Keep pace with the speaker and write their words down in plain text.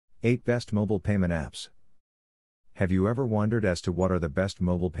8 Best Mobile Payment Apps. Have you ever wondered as to what are the best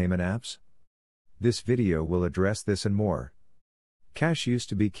mobile payment apps? This video will address this and more. Cash used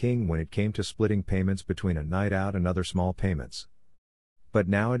to be king when it came to splitting payments between a night out and other small payments. But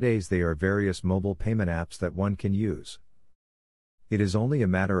nowadays there are various mobile payment apps that one can use. It is only a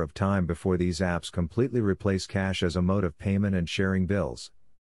matter of time before these apps completely replace cash as a mode of payment and sharing bills.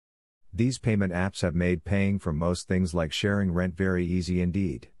 These payment apps have made paying for most things like sharing rent very easy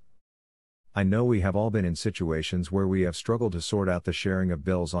indeed. I know we have all been in situations where we have struggled to sort out the sharing of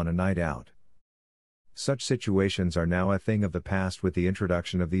bills on a night out. Such situations are now a thing of the past with the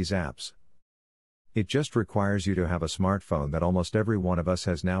introduction of these apps. It just requires you to have a smartphone that almost every one of us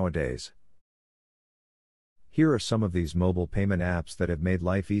has nowadays. Here are some of these mobile payment apps that have made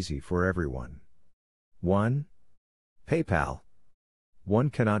life easy for everyone. 1. PayPal. One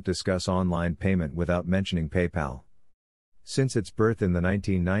cannot discuss online payment without mentioning PayPal. Since its birth in the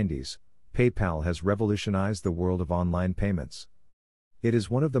 1990s, PayPal has revolutionized the world of online payments. It is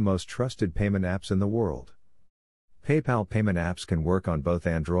one of the most trusted payment apps in the world. PayPal payment apps can work on both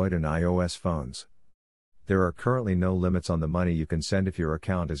Android and iOS phones. There are currently no limits on the money you can send if your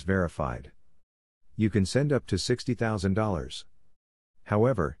account is verified. You can send up to $60,000.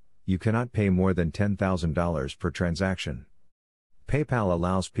 However, you cannot pay more than $10,000 per transaction. PayPal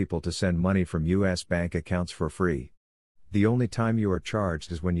allows people to send money from US bank accounts for free. The only time you are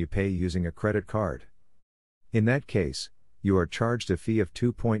charged is when you pay using a credit card. In that case, you are charged a fee of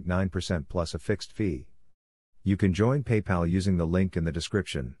 2.9% plus a fixed fee. You can join PayPal using the link in the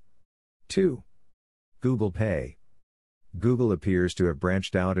description. 2. Google Pay. Google appears to have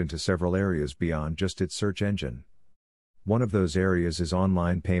branched out into several areas beyond just its search engine. One of those areas is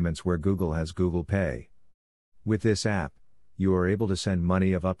online payments where Google has Google Pay. With this app, you are able to send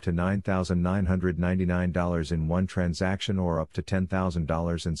money of up to $9,999 in one transaction or up to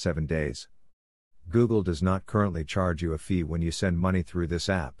 $10,000 in 7 days. Google does not currently charge you a fee when you send money through this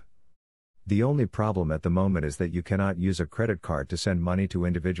app. The only problem at the moment is that you cannot use a credit card to send money to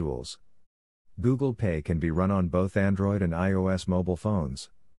individuals. Google Pay can be run on both Android and iOS mobile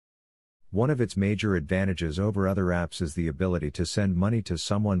phones. One of its major advantages over other apps is the ability to send money to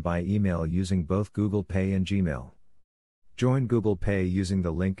someone by email using both Google Pay and Gmail. Join Google Pay using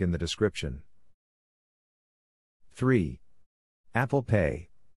the link in the description. 3. Apple Pay.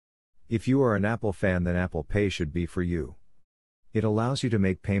 If you are an Apple fan, then Apple Pay should be for you. It allows you to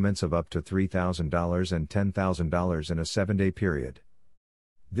make payments of up to $3,000 and $10,000 in a 7-day period.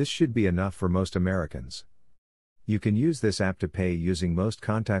 This should be enough for most Americans. You can use this app to pay using most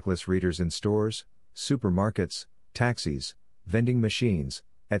contactless readers in stores, supermarkets, taxis, vending machines,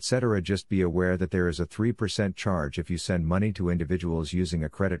 etc. Just be aware that there is a 3% charge if you send money to individuals using a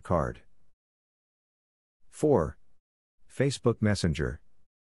credit card. 4. Facebook Messenger.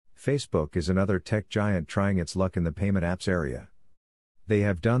 Facebook is another tech giant trying its luck in the payment apps area. They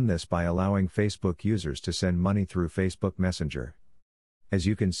have done this by allowing Facebook users to send money through Facebook Messenger. As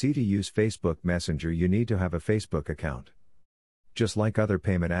you can see, to use Facebook Messenger you need to have a Facebook account. Just like other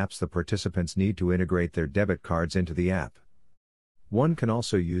payment apps, the participants need to integrate their debit cards into the app. One can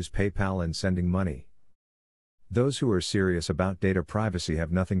also use PayPal in sending money. Those who are serious about data privacy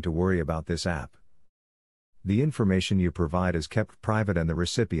have nothing to worry about this app. The information you provide is kept private and the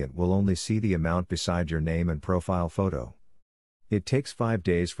recipient will only see the amount beside your name and profile photo. It takes 5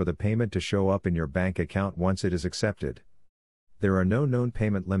 days for the payment to show up in your bank account once it is accepted. There are no known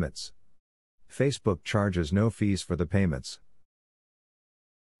payment limits. Facebook charges no fees for the payments.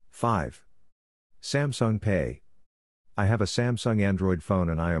 5. Samsung Pay. I have a Samsung Android phone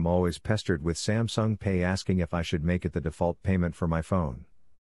and I am always pestered with Samsung Pay asking if I should make it the default payment for my phone.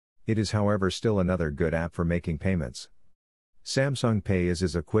 It is, however, still another good app for making payments. Samsung Pay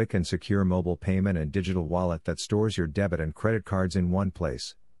is a quick and secure mobile payment and digital wallet that stores your debit and credit cards in one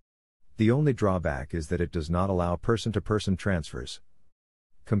place. The only drawback is that it does not allow person-to-person transfers.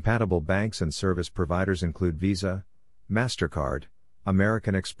 Compatible banks and service providers include Visa, MasterCard,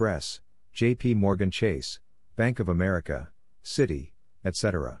 American Express, JP Morgan Chase, Bank of America, Citi,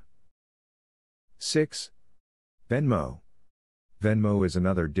 etc. 6. Venmo. Venmo is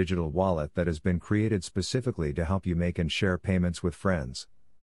another digital wallet that has been created specifically to help you make and share payments with friends.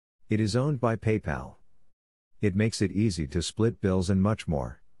 It is owned by PayPal. It makes it easy to split bills and much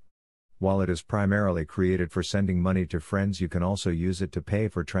more. While it is primarily created for sending money to friends, you can also use it to pay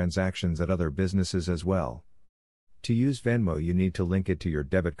for transactions at other businesses as well. To use Venmo, you need to link it to your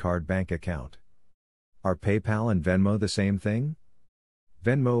debit card bank account. Are PayPal and Venmo the same thing?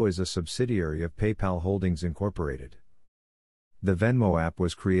 Venmo is a subsidiary of PayPal Holdings Incorporated. The Venmo app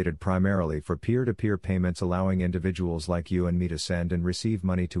was created primarily for peer-to-peer payments, allowing individuals like you and me to send and receive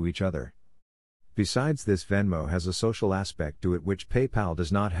money to each other. Besides this, Venmo has a social aspect to it which PayPal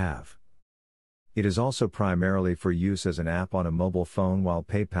does not have. It is also primarily for use as an app on a mobile phone, while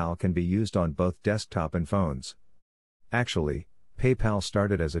PayPal can be used on both desktop and phones. Actually, PayPal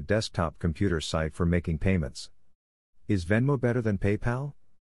started as a desktop computer site for making payments. Is Venmo better than PayPal?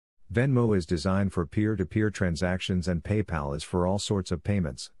 Venmo is designed for peer-to-peer transactions and PayPal is for all sorts of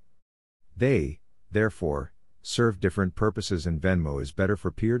payments. They, therefore, serve different purposes, and Venmo is better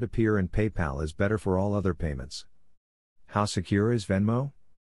for peer-to-peer and PayPal is better for all other payments. How secure is Venmo?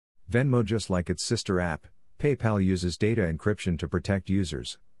 Venmo, just like its sister app, PayPal, uses data encryption to protect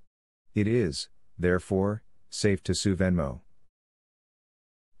users. It is, therefore, safe to sue Venmo.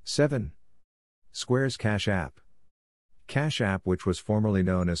 7. Square's Cash App. Cash App, which was formerly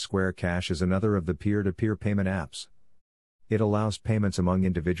known as Square Cash, is another of the peer-to-peer payment apps. It allows payments among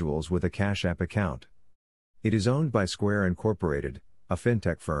individuals with a Cash App account. It is owned by Square Incorporated, a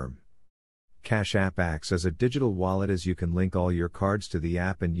fintech firm. Cash App acts as a digital wallet, as you can link all your cards to the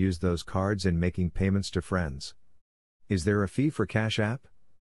app and use those cards in making payments to friends. Is there a fee for Cash App?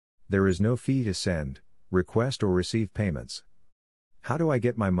 There is no fee to send, request, or receive payments. How do I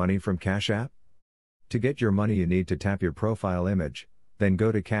get my money from Cash App? To get your money, you need to tap your profile image, then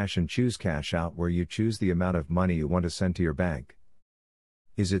go to Cash and choose Cash Out, where you choose the amount of money you want to send to your bank.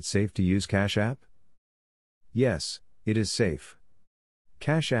 Is it safe to use Cash App? Yes, it is safe.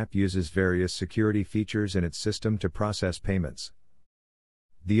 Cash App uses various security features in its system to process payments.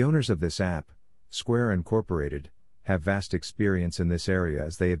 The owners of this app, Square Incorporated, have vast experience in this area,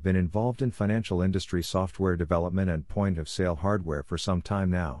 as they have been involved in financial industry software development and point-of-sale hardware for some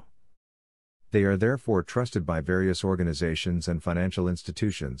time now. They are therefore trusted by various organizations and financial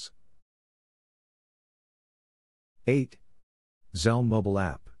institutions. 8. Zelle Mobile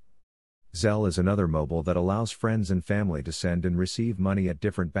App. Zelle is another mobile that allows friends and family to send and receive money at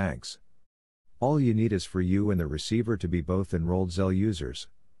different banks. All you need is for you and the receiver to be both enrolled Zelle users.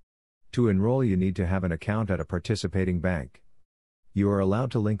 To enroll, you need to have an account at a participating bank. You are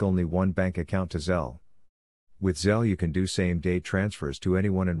allowed to link only one bank account to Zelle. With Zelle, you can do same-day transfers to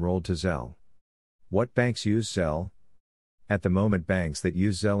anyone enrolled to Zelle. What banks use Zelle? At the moment, banks that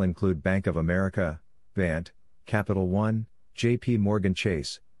use Zelle include Bank of America, BANT, Capital One, JP Morgan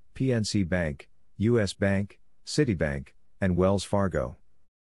Chase, PNC Bank, US Bank, Citibank, and Wells Fargo.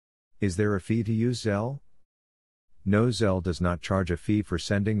 Is there a fee to use Zelle? No, Zelle does not charge a fee for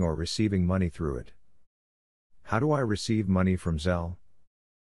sending or receiving money through it. How do I receive money from Zelle?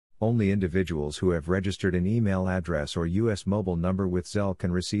 Only individuals who have registered an email address or US mobile number with Zelle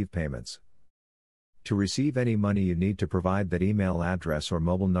can receive payments. To receive any money, you need to provide that email address or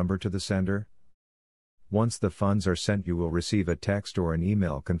mobile number to the sender. Once the funds are sent, you will receive a text or an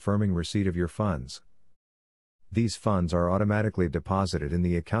email confirming receipt of your funds. These funds are automatically deposited in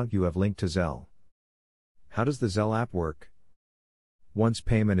the account you have linked to Zelle. How does the Zelle app work? Once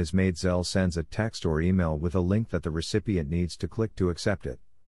payment is made, Zelle sends a text or email with a link that the recipient needs to click to accept it.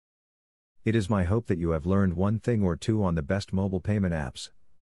 It is my hope that you have learned one thing or two on the best mobile payment apps.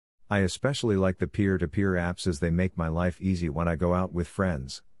 I especially like the peer-to-peer apps, as they make my life easy when I go out with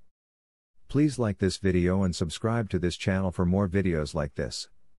friends. Please like this video and subscribe to this channel for more videos like this.